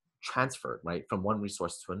transferred, right, from one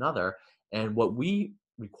resource to another. And what we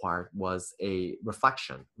required was a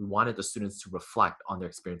reflection. We wanted the students to reflect on their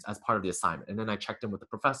experience as part of the assignment. And then I checked in with the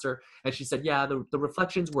professor, and she said, yeah, the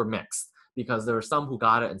reflections were mixed, because there were some who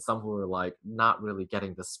got it and some who were like not really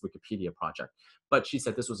getting this Wikipedia project. But she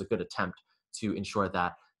said this was a good attempt to ensure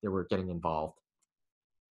that they were getting involved.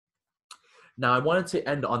 Now I wanted to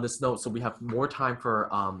end on this note so we have more time for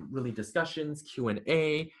really discussions,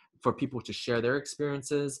 Q&A, for people to share their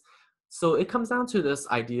experiences. So it comes down to this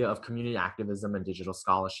idea of community activism and digital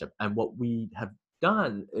scholarship. And what we have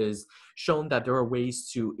done is shown that there are ways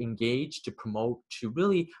to engage, to promote, to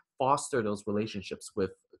really foster those relationships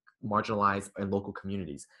with marginalized and local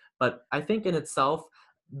communities. But I think in itself,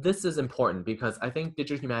 this is important because I think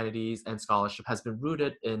digital humanities and scholarship has been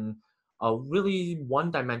rooted in a really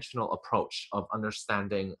one-dimensional approach of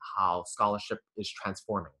understanding how scholarship is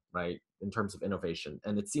transforming, right, in terms of innovation.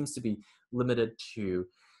 And it seems to be limited to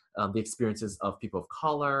the experiences of people of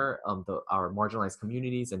color, our marginalized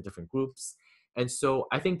communities and different groups. And so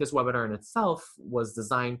I think this webinar in itself was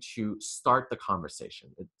designed to start the conversation.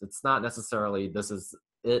 It's not necessarily this is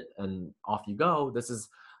it and off you go. This is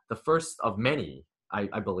the first of many,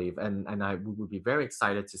 I believe, and I would be very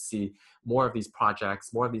excited to see more of these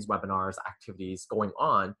projects, more of these webinars, activities going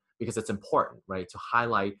on, because it's important, right, to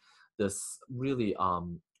highlight this really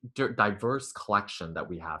diverse collection that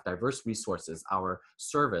we have, diverse resources, our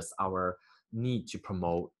service, our need to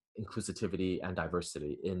promote inclusivity and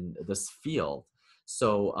diversity in this field.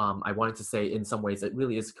 So I wanted to say, in some ways, it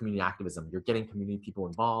really is community activism. You're getting community people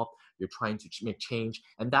involved, you're trying to make change,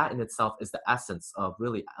 and that in itself is the essence of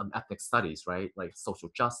really ethnic studies, right? Like social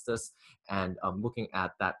justice and looking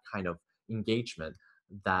at that kind of engagement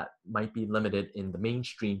that might be limited in the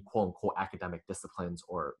mainstream quote unquote academic disciplines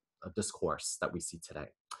or discourse that we see today.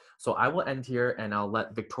 So I will end here, and I'll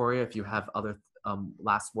let Victoria, if you have other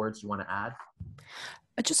last words you want to add.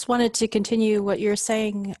 I just wanted to continue what you're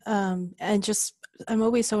saying, and just, I'm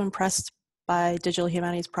always so impressed by digital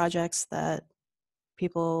humanities projects that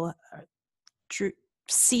people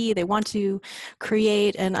see, they want to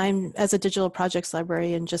create, and I'm, as a digital projects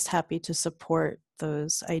librarian, just happy to support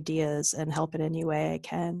those ideas and help in any way I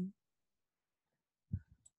can.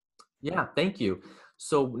 Yeah, thank you.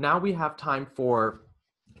 So now we have time for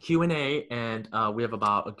Q&A, and we have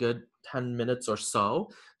about a good 10 minutes or so.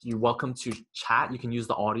 You're welcome to chat. You can use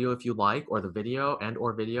the audio if you like, or the video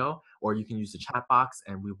or video, or you can use the chat box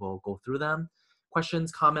and we will go through them.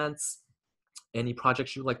 Questions, comments, any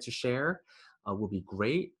projects you'd like to share will be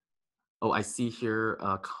great. Oh, I see here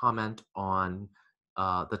a comment on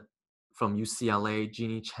from UCLA,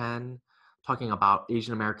 Jeannie Chen, talking about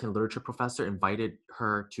Asian American literature professor invited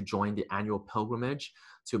her to join the annual pilgrimage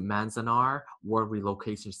to Manzanar War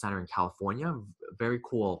Relocation Center in California. Very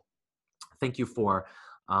cool. Thank you for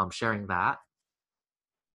sharing that.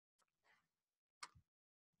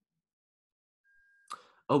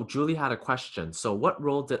 Oh, Julie had a question. So what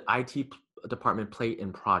role did IT department play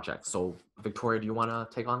in projects? So Victoria, do you want to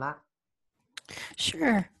take on that?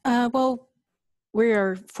 Sure. Well, we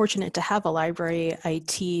are fortunate to have a library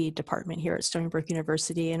IT department here at Stony Brook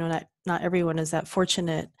University. I know not everyone is that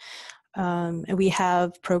fortunate. And we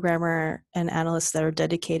have programmer and analysts that are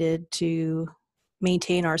dedicated to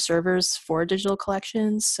maintain our servers for digital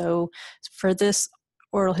collections. So for this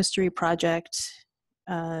oral history project,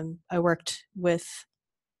 I worked with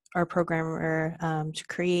our programmer to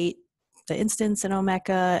create the instance in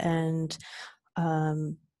Omeka, and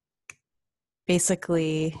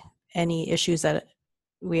basically any issues that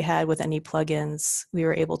we had with any plugins, we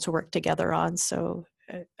were able to work together on. So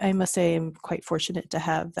I must say I'm quite fortunate to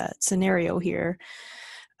have that scenario here.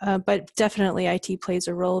 But definitely IT plays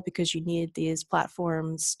a role because you need these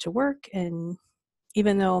platforms to work. And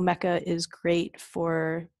even though Omeka is great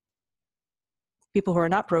for people who are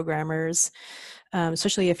not programmers,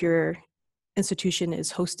 especially if your institution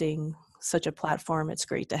is hosting such a platform, it's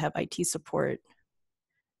great to have IT support.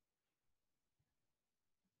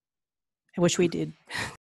 I wish we did.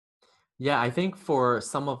 Yeah, I think for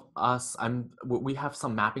some of us, we have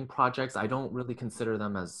some mapping projects. I don't really consider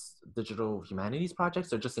them as digital humanities projects.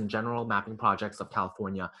 They're just in general mapping projects of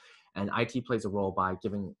California. And IT plays a role by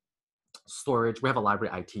giving storage. We have a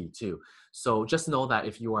library IT too. So just know that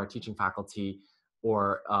if you are a teaching faculty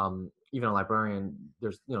or even a librarian,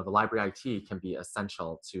 there's, the library IT can be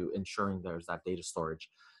essential to ensuring there's that data storage.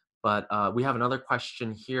 But we have another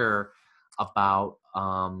question here about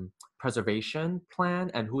preservation plan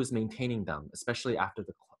and who is maintaining them, especially after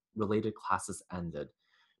the related classes ended.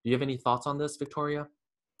 Do you have any thoughts on this, Victoria?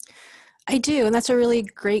 I do, and that's a really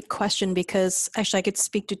great question because actually I could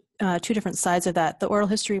speak to two different sides of that. The oral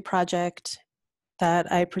history project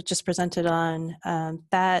that I just presented on,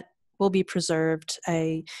 that will be preserved.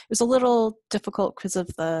 It was a little difficult because of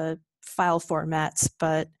the file formats,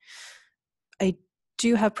 but I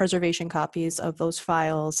do have preservation copies of those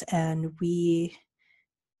files, and we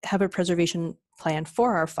have a preservation plan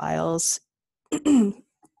for our files.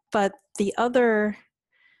 But the other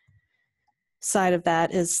side of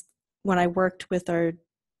that is when I worked with the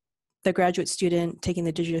graduate student taking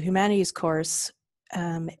the digital humanities course,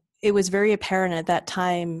 it was very apparent at that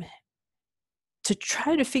time to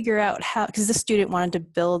try to figure out how, because this student wanted to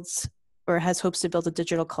build or has hopes to build a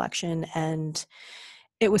digital collection, and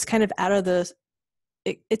it was kind of out of the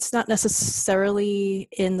it's not necessarily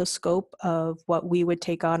in the scope of what we would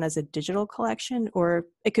take on as a digital collection, or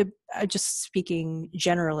it could, just speaking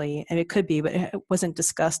generally, and it could be, but it wasn't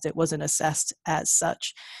discussed, it wasn't assessed as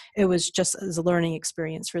such. It was just as a learning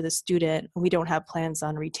experience for the student. We don't have plans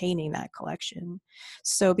on retaining that collection.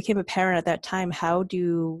 So it became apparent at that time, how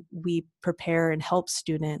do we prepare and help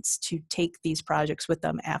students to take these projects with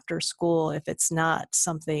them after school if it's not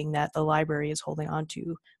something that the library is holding on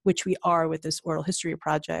to, which we are with this oral history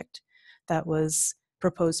project that was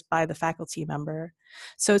proposed by the faculty member.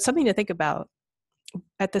 So it's something to think about.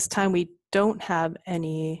 At this time, we don't have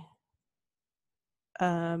any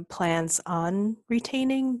plans on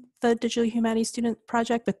retaining the Digital Humanities Student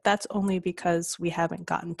Project, but that's only because we haven't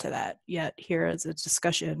gotten to that yet here as a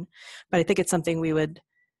discussion. But I think it's something we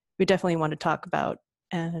definitely want to talk about,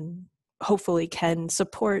 and hopefully can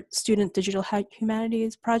support student digital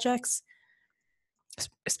humanities projects,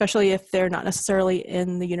 especially if they're not necessarily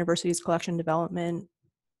in the university's collection development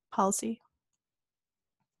policy.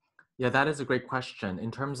 Yeah, that is a great question. In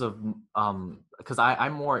terms of, because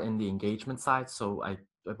I'm more in the engagement side, so I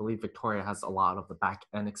believe Victoria has a lot of the back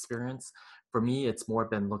end experience. For me, it's more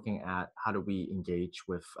been looking at how do we engage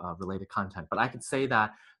with related content. But I could say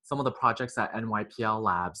that some of the projects at NYPL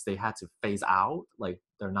Labs, they had to phase out, like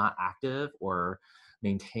they're not active or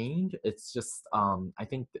maintained. It's just, I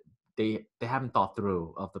think they haven't thought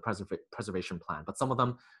through of the preservation plan. But some of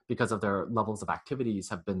them, because of their levels of activities,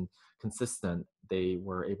 have been consistent. They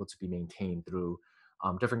were able to be maintained through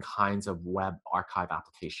different kinds of web archive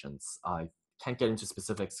applications. I can't get into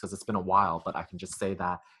specifics because it's been a while, but I can just say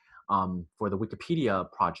that for the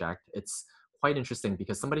Wikipedia project, it's quite interesting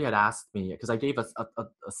because somebody had asked me, because I gave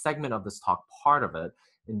a segment of this talk, part of it,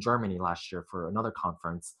 in Germany last year for another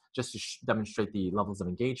conference, just to demonstrate the levels of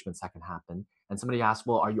engagements that can happen. And somebody asked,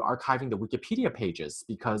 well, are you archiving the Wikipedia pages?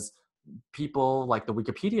 Because people like the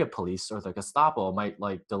Wikipedia police or the Gestapo might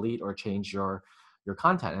like delete or change your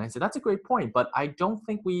content. And I said, that's a great point, but I don't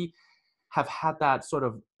think we have had that sort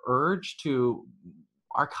of urge to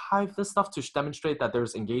archive this stuff to demonstrate that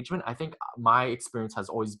there's engagement. I think my experience has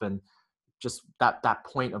always been just that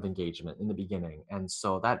point of engagement in the beginning. And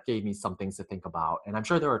so that gave me some things to think about. And I'm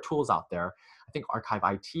sure there are tools out there. I think Archive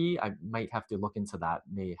IT, I might have to look into that,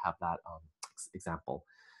 may have that example.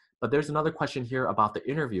 But there's another question here about the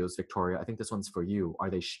interviews, Victoria. I think this one's for you. Are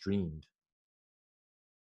they streamed?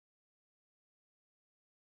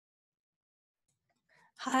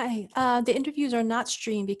 Hi, the interviews are not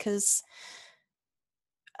streamed because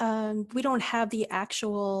we don't have the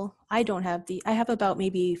actual, I have about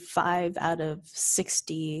maybe 5 out of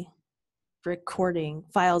 60 recording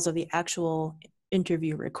files of the actual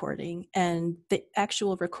interview recording. And the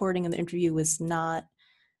actual recording of the interview was not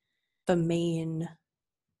the main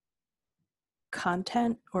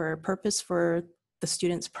content or purpose for the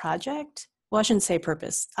student's project. Well, I shouldn't say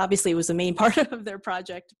purpose. Obviously, it was the main part of their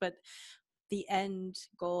project, but the end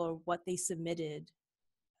goal of what they submitted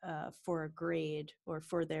for a grade or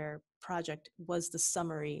for their project was the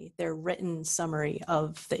summary, their written summary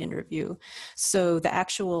of the interview. So the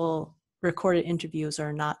actual recorded interviews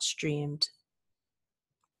are not streamed,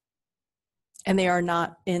 and they are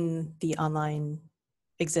not in the online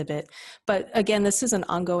exhibit. But again, this is an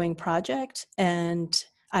ongoing project, and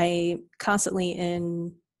I constantly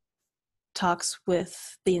in talks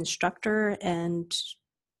with the instructor, and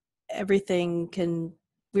everything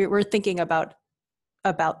we're thinking about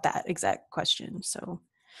that exact question. So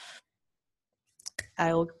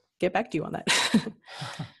I'll get back to you on that.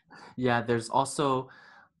 Yeah, there's also,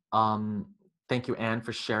 thank you, Anne,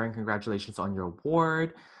 for sharing. Congratulations on your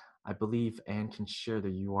award. I believe Anne can share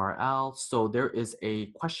the URL. So there is a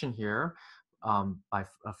question here by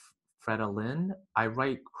Freda Lynn. I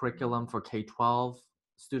write curriculum for K-12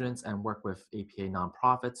 students and work with APA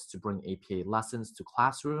nonprofits to bring APA lessons to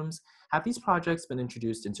classrooms. Have these projects been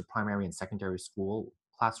introduced into primary and secondary school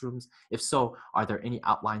classrooms? If so, are there any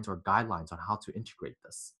outlines or guidelines on how to integrate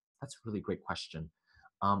this? That's a really great question.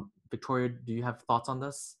 Victoria, do you have thoughts on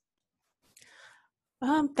this?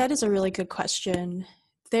 That is a really good question.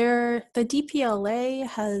 The DPLA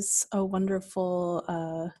has a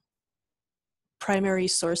wonderful primary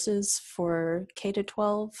sources for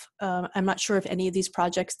K-12. I'm not sure if any of these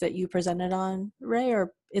projects that you presented on, Ray,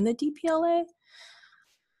 are in the DPLA.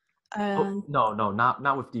 Oh, no,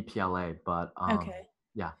 not with DPLA, but Okay.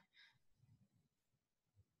 yeah.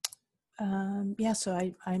 Yeah, so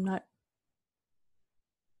I'm not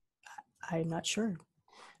sure.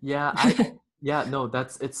 Yeah, yeah, no,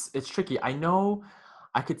 it's tricky. I know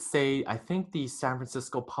I could say, I think the San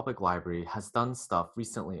Francisco Public Library has done stuff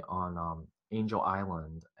recently on Angel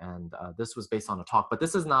Island, and this was based on a talk, but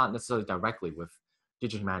this is not necessarily directly with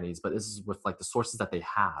digital humanities, but this is with like the sources that they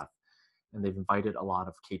have. And they've invited a lot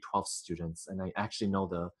of K-12 students, and I actually know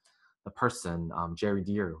the person, Jerry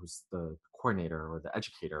Deere, who's the coordinator or the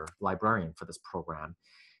educator, librarian for this program.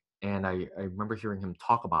 And I remember hearing him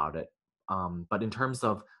talk about it. But in terms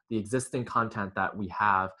of the existing content that we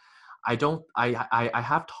have, I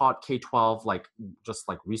have taught K-12 like just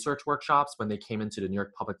like research workshops when they came into the New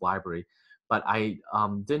York Public Library, but I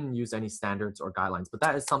didn't use any standards or guidelines. But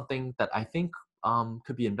that is something that I think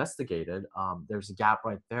could be investigated. There's a gap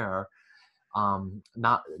right there,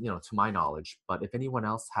 not, to my knowledge, but if anyone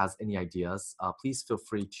else has any ideas, please feel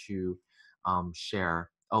free to share.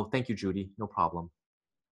 Oh, thank you, Judy. No problem.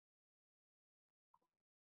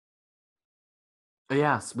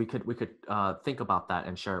 Yes, we could think about that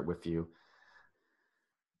and share it with you.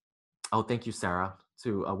 Oh, thank you, Sarah,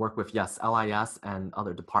 to work with, yes, LIS and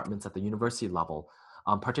other departments at the university level,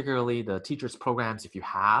 particularly the teachers programs if you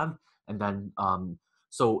have. And then,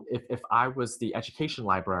 so if I was the education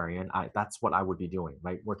librarian, that's what I would be doing,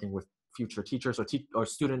 right? Working with future teachers or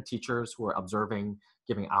student teachers who are observing,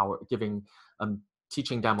 giving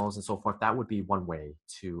teaching demos and so forth. That would be one way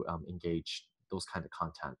to engage those kind of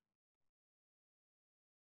content.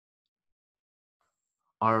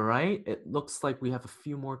 All right, it looks like we have a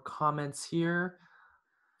few more comments here.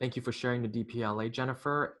 Thank you for sharing the DPLA,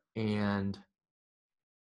 Jennifer. And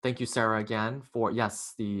thank you, Sarah, again for,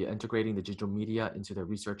 yes, the integrating the digital media into their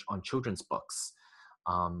research on children's books.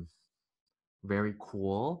 Very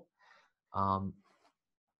cool. Okay.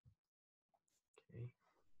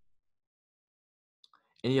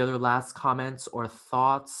 Any other last comments or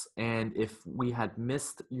thoughts? And if we had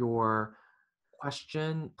missed your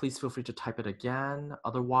question, please feel free to type it again.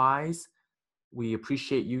 Otherwise, we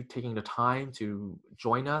appreciate you taking the time to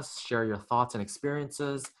join us, share your thoughts and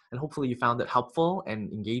experiences, and hopefully you found it helpful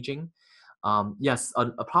and engaging. Yes,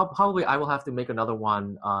 probably I will have to make another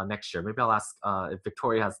one next year. Maybe I'll ask if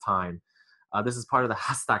Victoria has time. This is part of the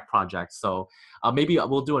HASTAC project, so maybe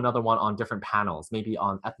we'll do another one on different panels, maybe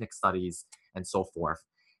on ethnic studies and so forth.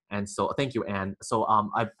 And so thank you, Anne. So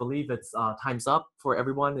I believe it's time's up for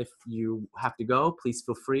everyone. If you have to go, please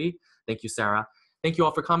feel free. Thank you, Sarah. Thank you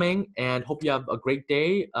all for coming, and hope you have a great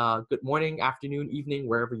day. Good morning, afternoon, evening,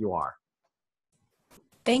 wherever you are.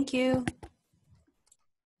 Thank you.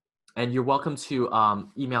 And you're welcome to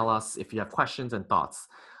email us if you have questions and thoughts,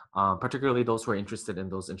 particularly those who are interested in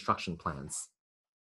those instruction plans.